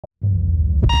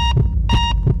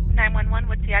911,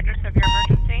 what's the address of your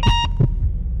emergency?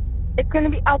 It's going to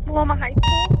be Alta Loma High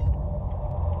School.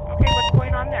 Okay, what's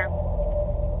going on there?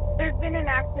 There's been an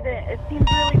accident. It seems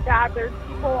really bad. There's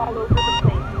people all over the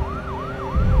place.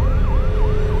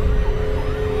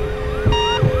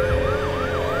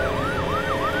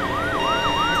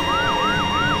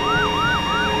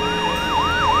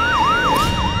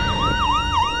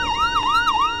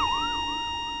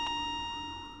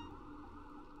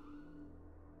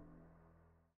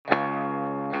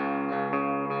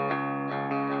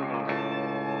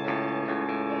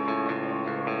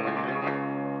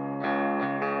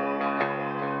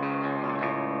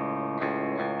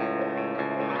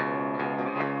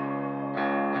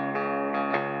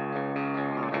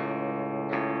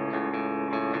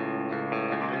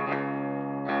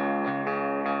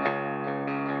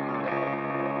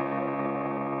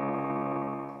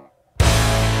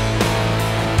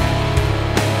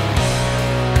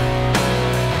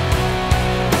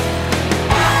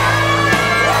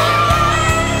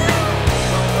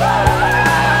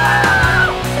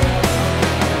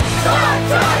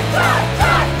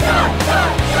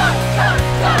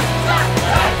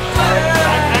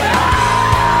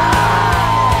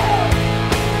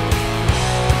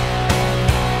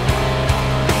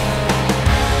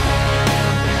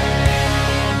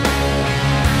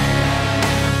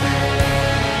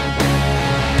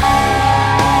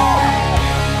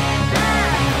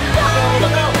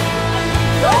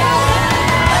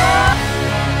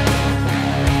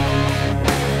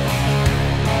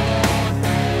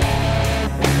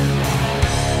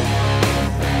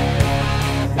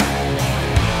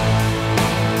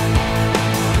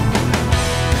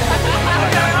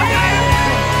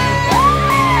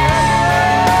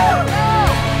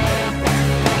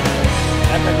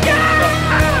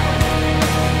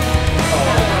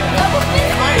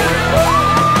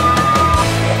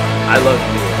 I love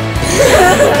you.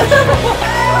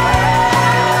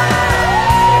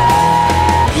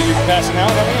 You're passing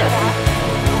out on here.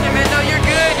 Hey man, no, you're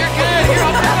good. You're good. You're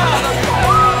on the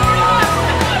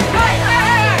Hey, hey,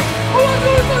 hey! I want to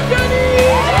go with Jenny!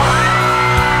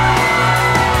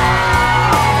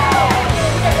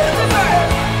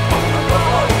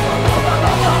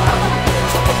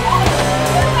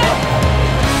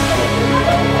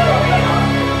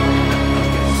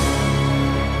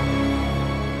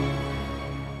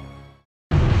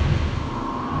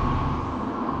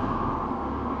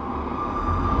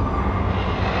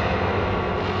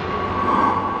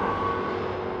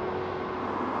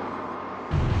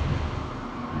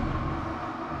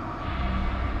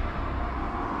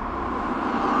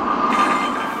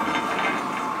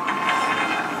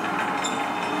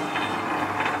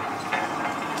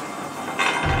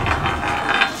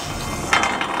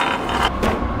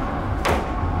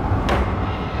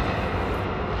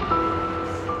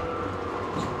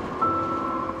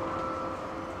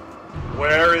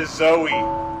 Where is Zoe?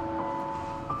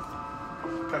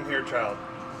 Come here, child.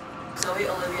 Zoe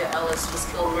Olivia Ellis was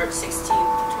killed March 16,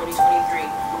 2023,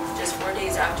 just 4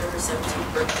 days after her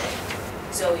 17th birthday.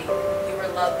 Zoe, you were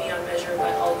loved beyond measure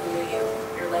by all who knew you.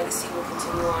 Your legacy will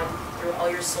continue on through all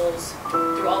the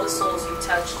souls you've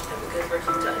touched and the good work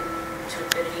you've done to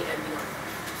infinity and beyond.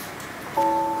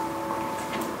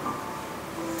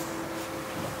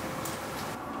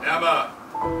 Emma!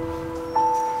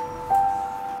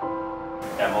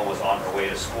 Emma was on her way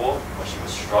to school when she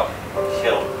was struck and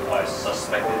killed by a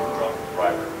suspected drunk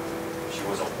driver. She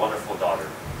was a wonderful daughter,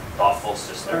 thoughtful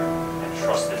sister, and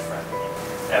trusted friend.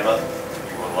 Emma,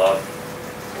 you were loved,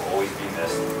 will always be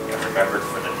missed, and remembered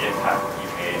for the impact you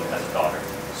made as a daughter,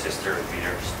 sister,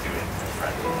 leader, student, and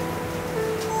friend.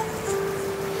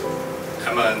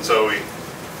 Emma and Zoe,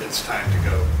 it's time to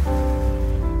go.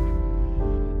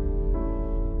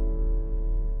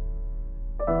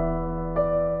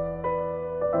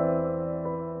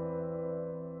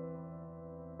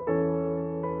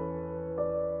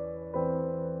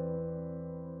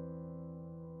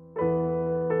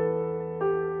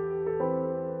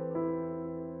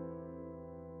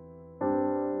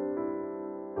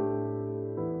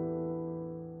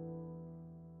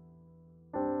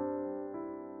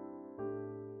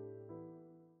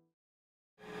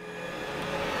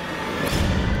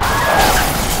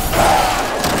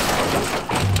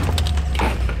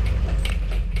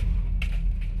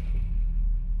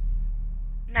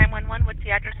 What's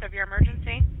the address of your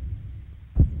emergency?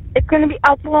 It's going to be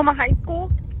Alta Loma High School.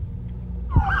 Okay,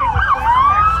 what's going on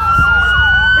there?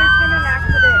 There's been an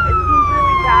accident. It seems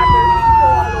really bad. There's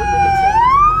people all over the place.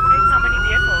 Okay, how many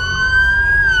vehicles?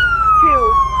 2.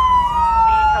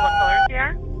 Can you tell what colors they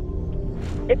are?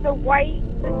 It's a white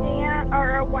sedan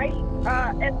or a white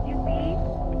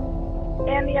SUV,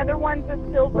 and the other one's a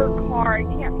silver car. I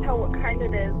can't tell what kind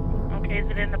it is. Okay, is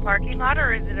it in the parking lot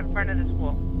or is it in front of the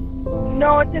school?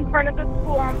 No, it's in front of the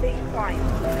school on baseline.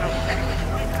 Okay.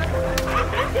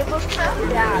 It looks really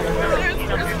bad. You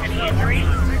know if there's any injuries?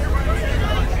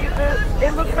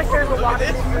 It looks like there's a lot of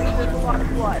injuries. There's a lot of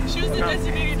blood. She was the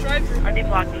designated driver. Are they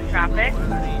blocking traffic?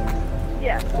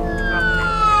 Yes. Okay.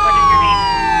 What is your name?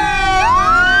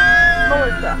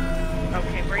 Melissa.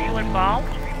 Okay, were you involved?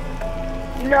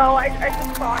 No, I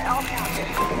just saw it. I'll have it.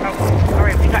 Okay. All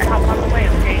right, we got help on the way,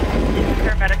 okay?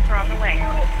 Paramedics are on the way.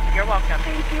 You're welcome.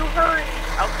 Thank you. Hurry.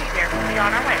 Okay, there. We'll be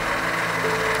on our way. All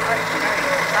right.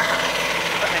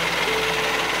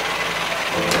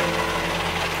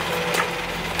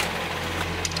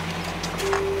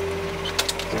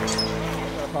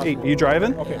 Hey, you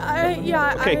driving?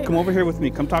 Yeah. Okay, come over here with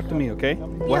me. Come talk to me, okay?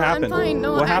 What Yeah, happened? I'm fine.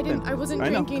 No, what I happened? didn't. I wasn't I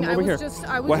know. drinking. Come over here.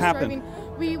 I was What just happened?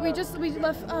 driving. We left. We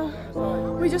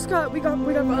got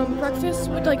breakfast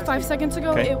like 5 seconds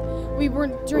ago. Okay. We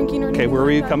weren't drinking or anything. Okay, where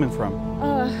were you like coming from?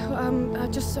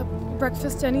 Just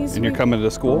breakfast, Denny's. And you're coming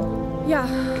to school? Yeah.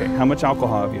 Okay, how much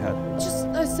alcohol have you had? Just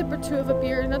a sip or two of a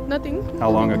beer. Nothing. How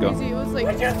long ago? Crazy. It was like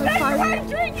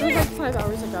 5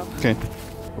 hours ago. Okay.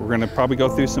 We're gonna probably go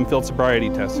through some field sobriety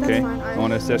tests, That's okay? fine. I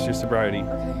want to assess your sobriety.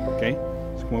 Okay. Okay?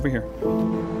 So come over here.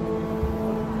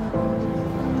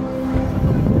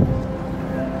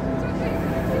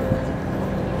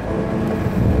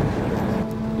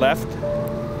 Left.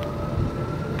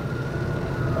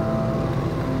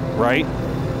 Right.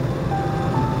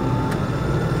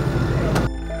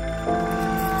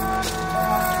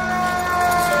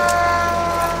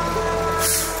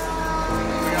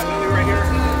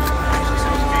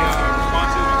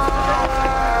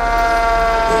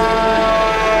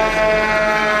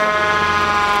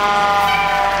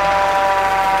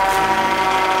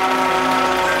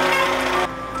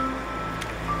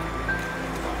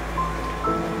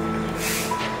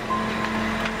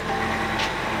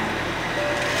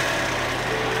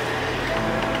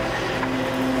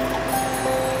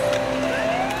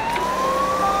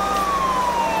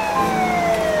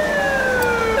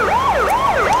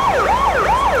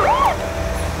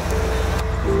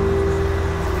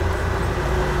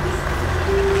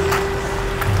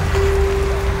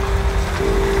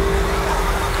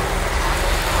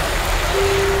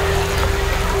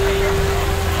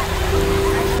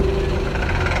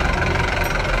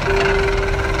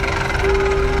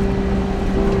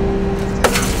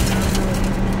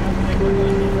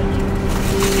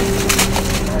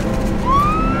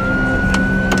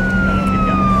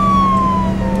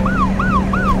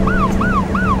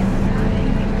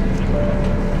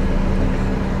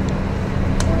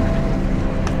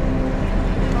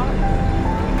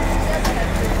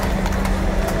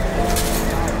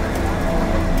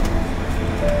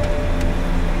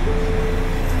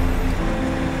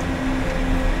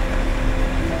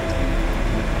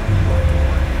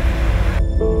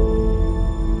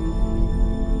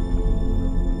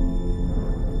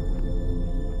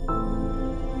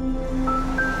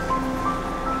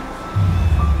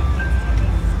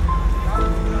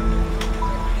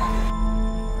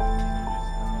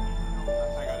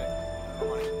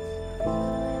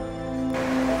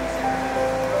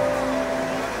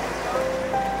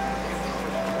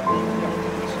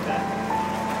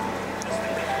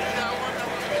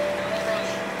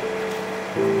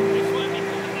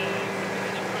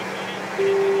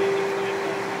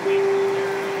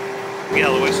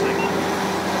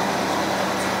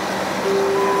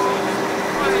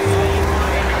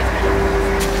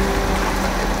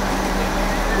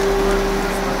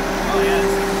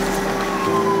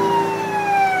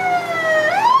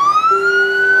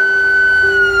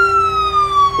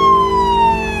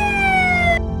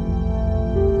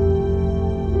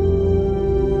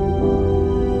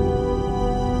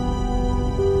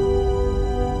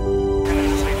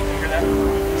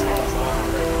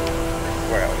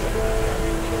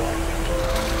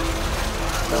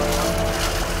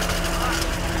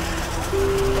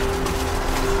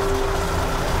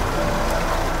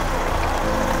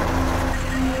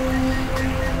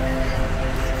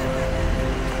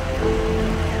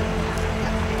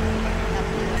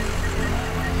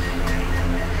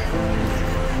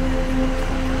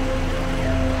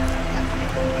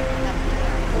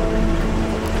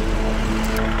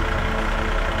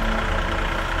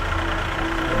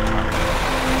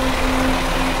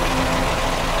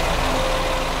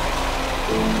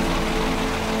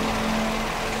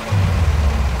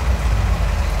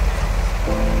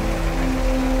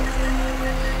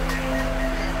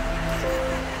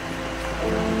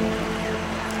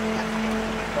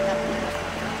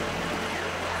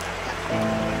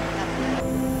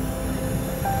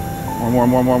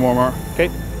 More. Okay.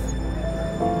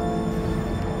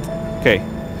 Okay.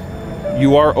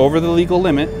 You are over the legal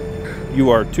limit. You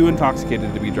are too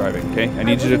intoxicated to be driving, okay? I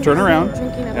need you to turn around.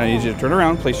 And I need you to turn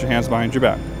around, place your hands behind your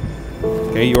back.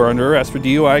 Okay, you are under arrest for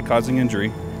DUI causing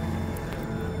injury.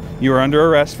 You are under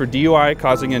arrest for DUI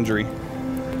causing injury.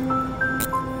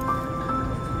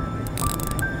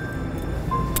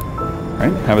 All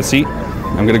right, have a seat.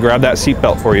 I'm gonna grab that seat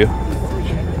belt for you.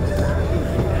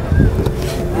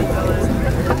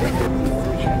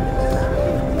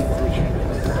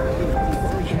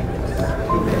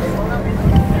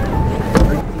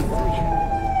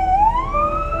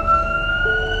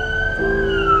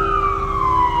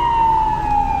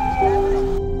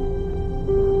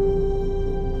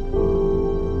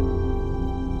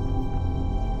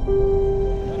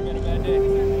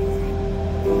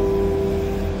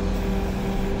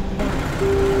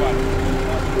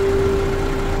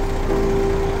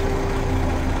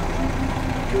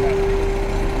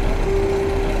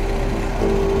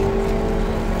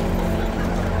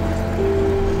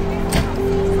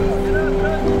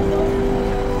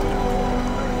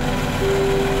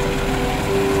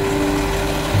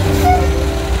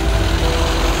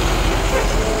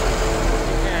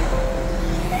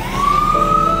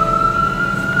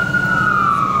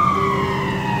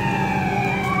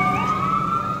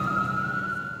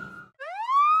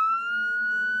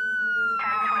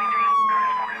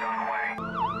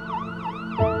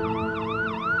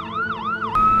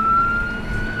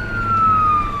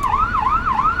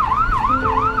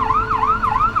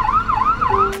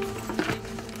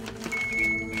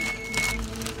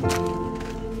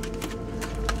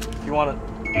 You want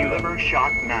to deliver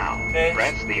shock now. Okay.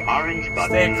 Press the orange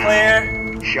button. Stay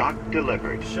clear. Now. Shock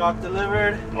delivered. Shock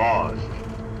delivered. Pause.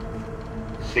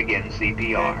 Begin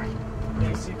CPR.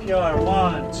 Okay, CPR.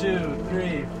 1, 2,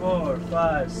 3, 4,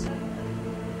 5, 6.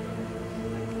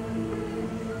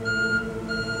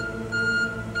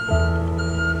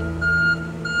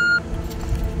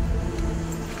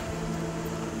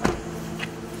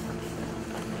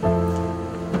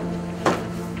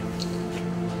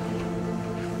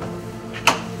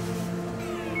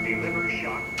 Deliver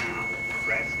shock now.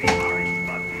 Press the orange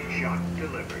button. Shock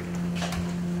delivered.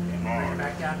 Pause.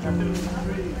 Back down. 2,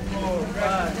 3, 4,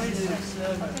 5, 6,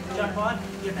 7. Jump on.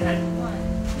 Get ahead.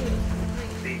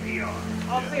 CPR.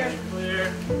 All clear. Clear.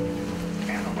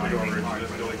 Analyzing heart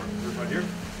rate. Right here.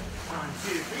 1, 2,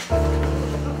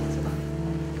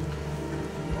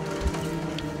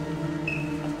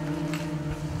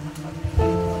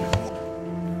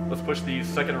 3. Let's push the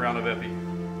second round of epi.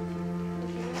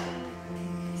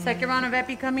 Second round of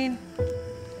epi coming.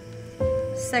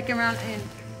 Second round in.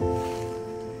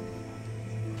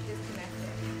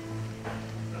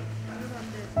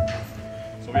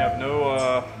 So we have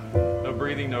no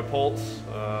breathing, no pulse,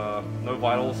 no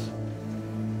vitals.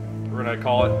 We're gonna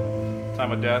call it.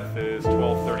 Time of death is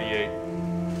 12:38.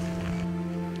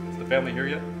 Is the family here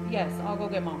yet? Yes, I'll go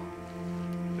get mom.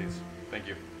 Please, thank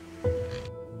you.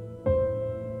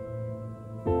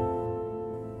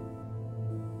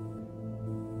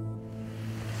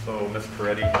 So, Ms.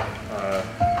 Peretti,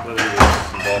 Lily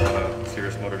was involved in a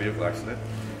serious motor vehicle accident.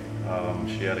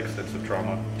 She had extensive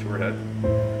trauma to her head.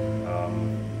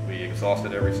 We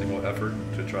exhausted every single effort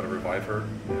to try to revive her,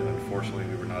 and unfortunately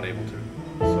we were not able to.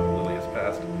 So Lily has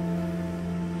passed.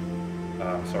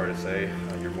 I'm sorry to say,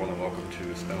 you're more than welcome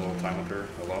to spend a little time with her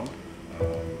alone.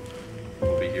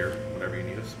 We'll be here whenever you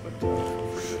need us, but feel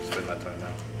free to spend that time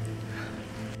now.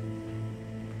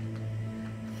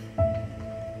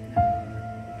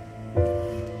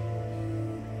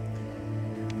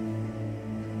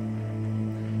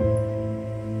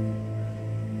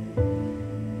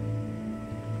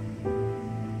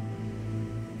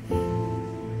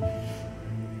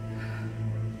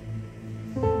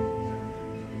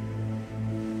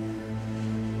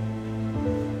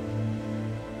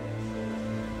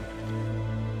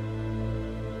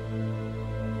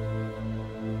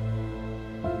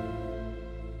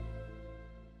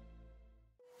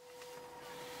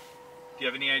 Do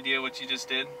you have any idea what you just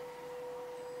did?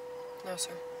 No,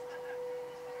 sir.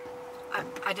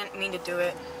 I didn't mean to do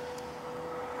it.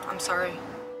 I'm sorry.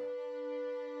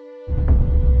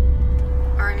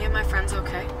 Are any of my friends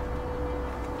okay?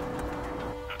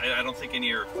 I don't think any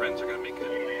of your friends are gonna make it.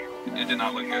 It did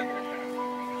not look good.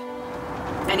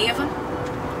 Any of them?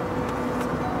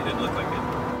 It didn't look like it.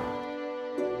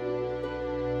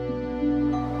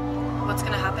 What's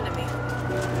gonna happen to me?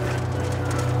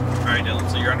 Alright, Dylan,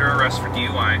 so you're under arrest for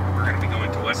DUI. We're gonna be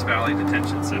going to West Valley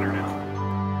Detention Center now.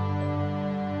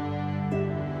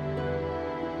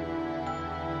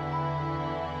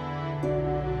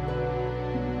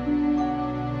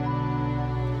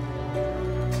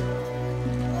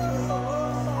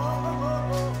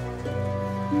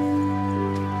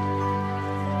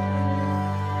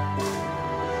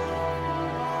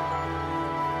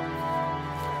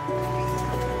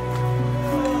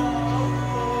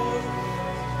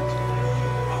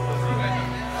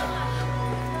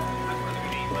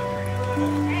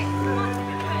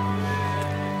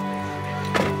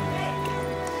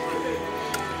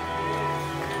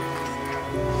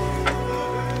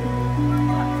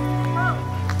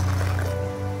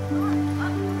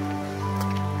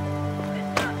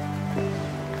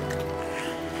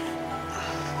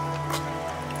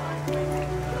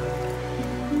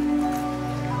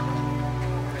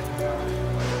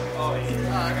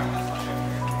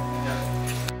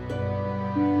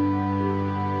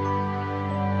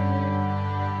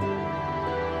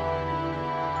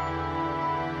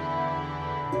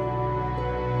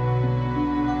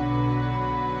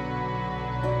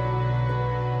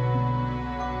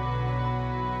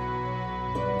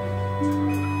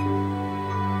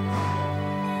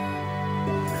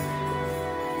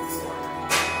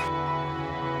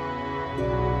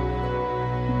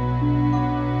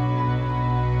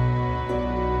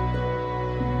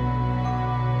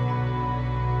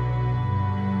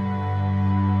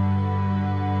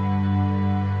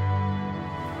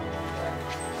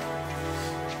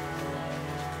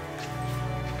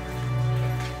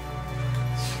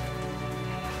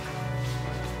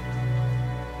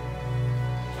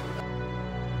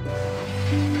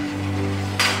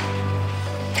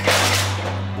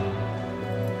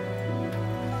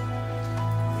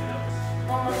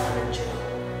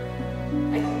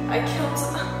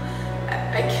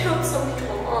 I killed some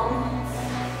people, Mom.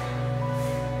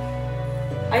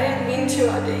 I didn't mean to.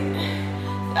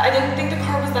 I didn't think the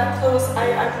car was that close. I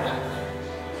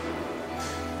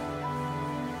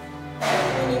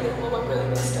need it, Mom. I'm really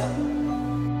messed up.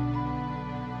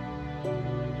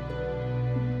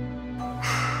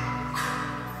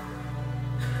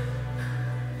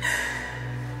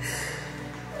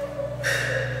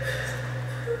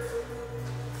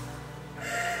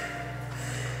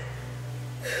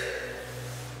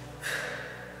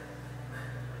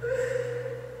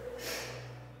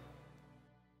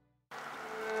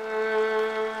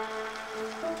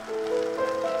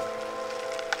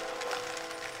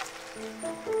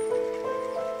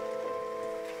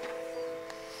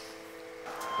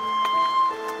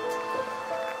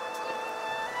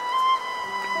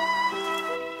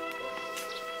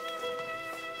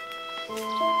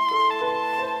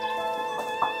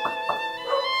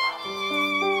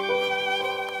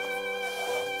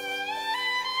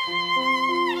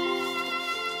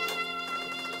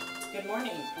 Good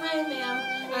morning. Hi, ma'am.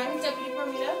 I'm Deputy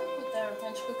Bermuda with the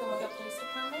Rancho Cucamonga Police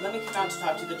Department. Let me come out to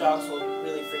talk to you. The dogs will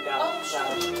really freak out. Oh, sure.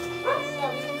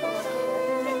 Yeah, we can come over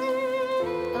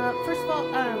here. First of all,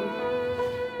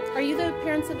 are you the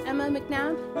parents of Emma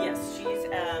McNabb? Yes, she goes to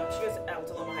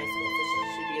Alta Loma High School, so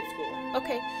she should be at school.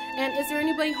 Okay. And is there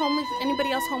anybody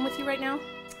else home with you right now?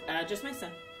 Just my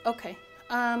son. Okay.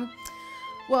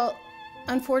 Well,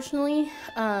 unfortunately,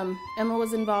 Emma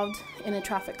was involved in a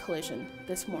traffic collision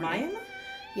this morning. My Emma?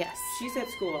 Yes. She's at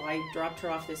school. I dropped her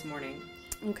off this morning.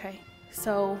 Okay.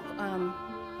 So,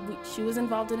 she was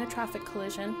involved in a traffic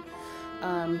collision.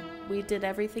 We did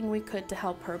everything we could to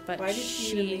help her, but why did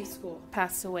she leave school?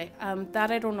 Passed away.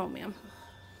 That I don't know, ma'am.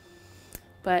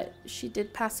 But she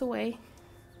did pass away.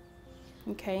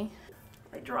 Okay.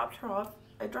 I dropped her off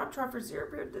for zero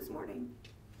period this morning.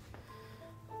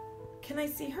 Can I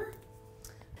see her?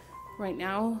 Right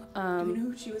now, do you know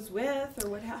who she was with or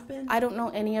what happened? I don't know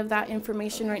any of that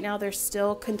information right now. They're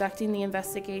still conducting the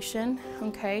investigation.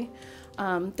 Okay.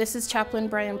 This is Chaplain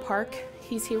Brian Park.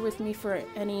 He's here with me for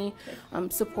any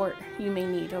support you may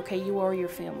need. Okay, you or your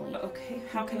family. Okay.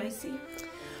 How can I see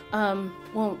her?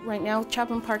 Well, right now,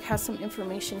 Chaplain Park has some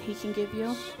information he can give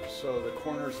you. So the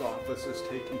coroner's office is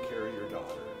taking care of your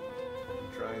daughter,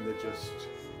 trying to just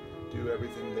do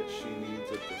everything that she needs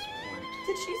at this point.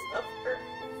 Did she suffer?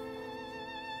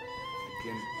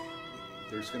 Again,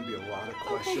 there's going to be a lot of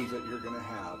questions that you're going to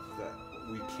have that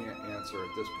we can't answer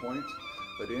at this point.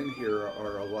 But in here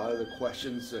are a lot of the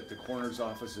questions that the coroner's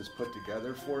office has put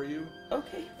together for you.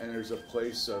 Okay. And there's a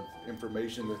place of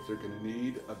information that they're going to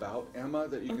need about Emma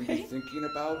that you can be thinking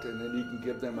about, and then you can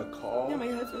give them a call. Yeah, my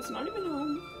husband's not even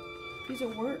home. He's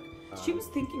at work. She was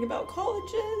thinking about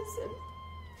colleges, and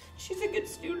she's a good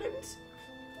student.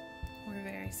 We're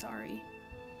very sorry.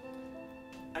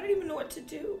 I don't even know what to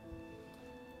do.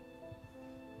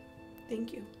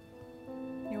 Thank you.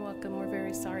 You're welcome. We're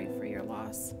very sorry for your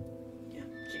loss. Yeah,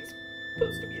 she's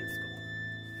supposed to be in school.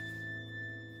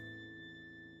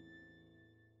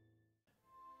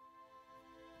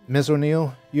 Ms.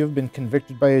 O'Neill, you have been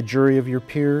convicted by a jury of your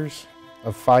peers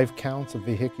of 5 counts of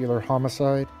vehicular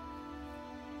homicide,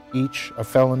 each a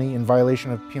felony in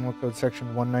violation of Penal Code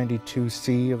Section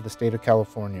 192C of the state of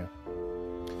California.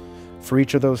 For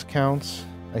each of those counts,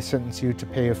 I sentence you to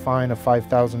pay a fine of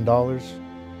 $5,000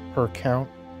 per count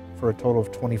for a total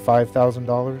of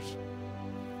 $25,000.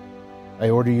 I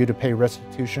order you to pay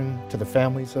restitution to the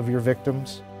families of your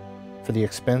victims for the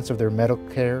expense of their medical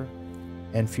care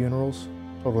and funerals,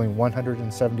 totaling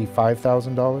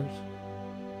 $175,000.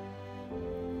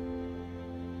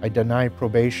 I deny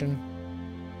probation.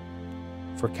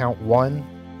 For count 1,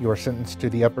 you are sentenced to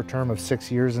the upper term of 6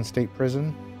 years in state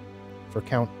prison. For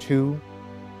count 2,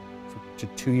 to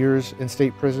 2 years in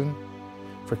state prison.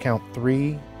 For count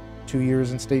 3, 2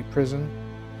 years in state prison.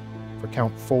 For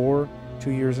count 4,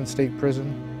 2 years in state prison.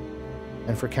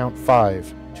 And for count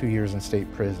 5, 2 years in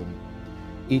state prison.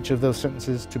 Each of those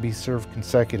sentences to be served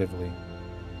consecutively.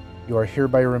 You are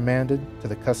hereby remanded to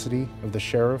the custody of the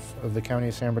Sheriff of the County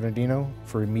of San Bernardino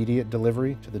for immediate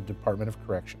delivery to the Department of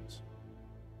Corrections.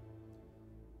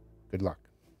 Good luck.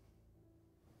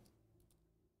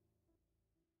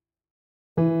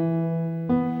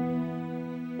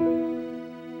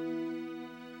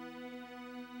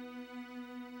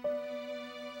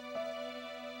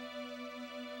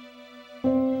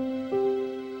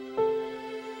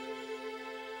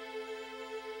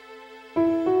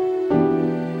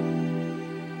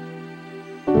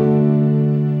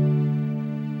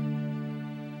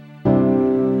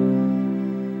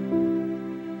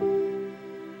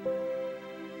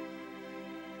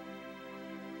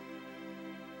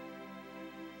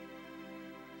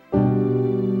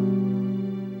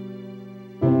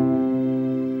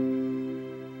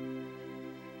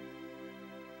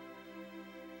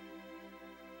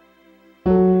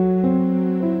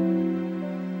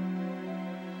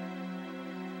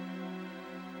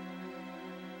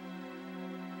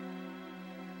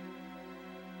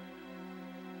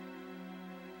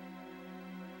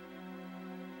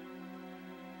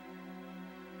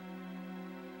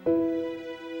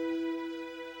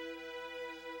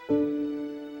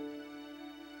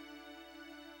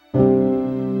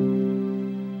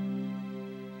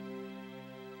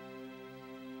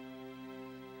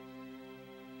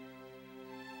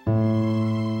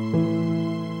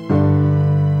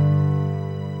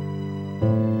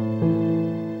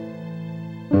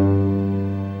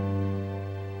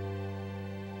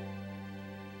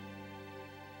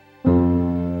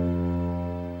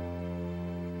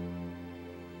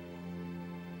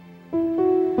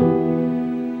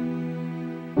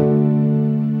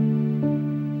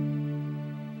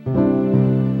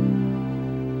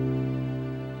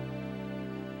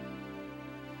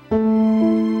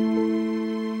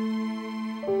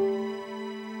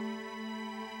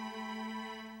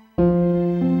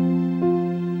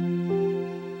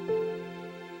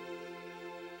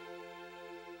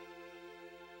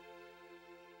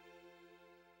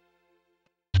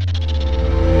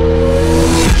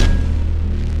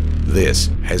 This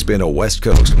has been a West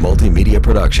Coast Multimedia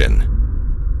production.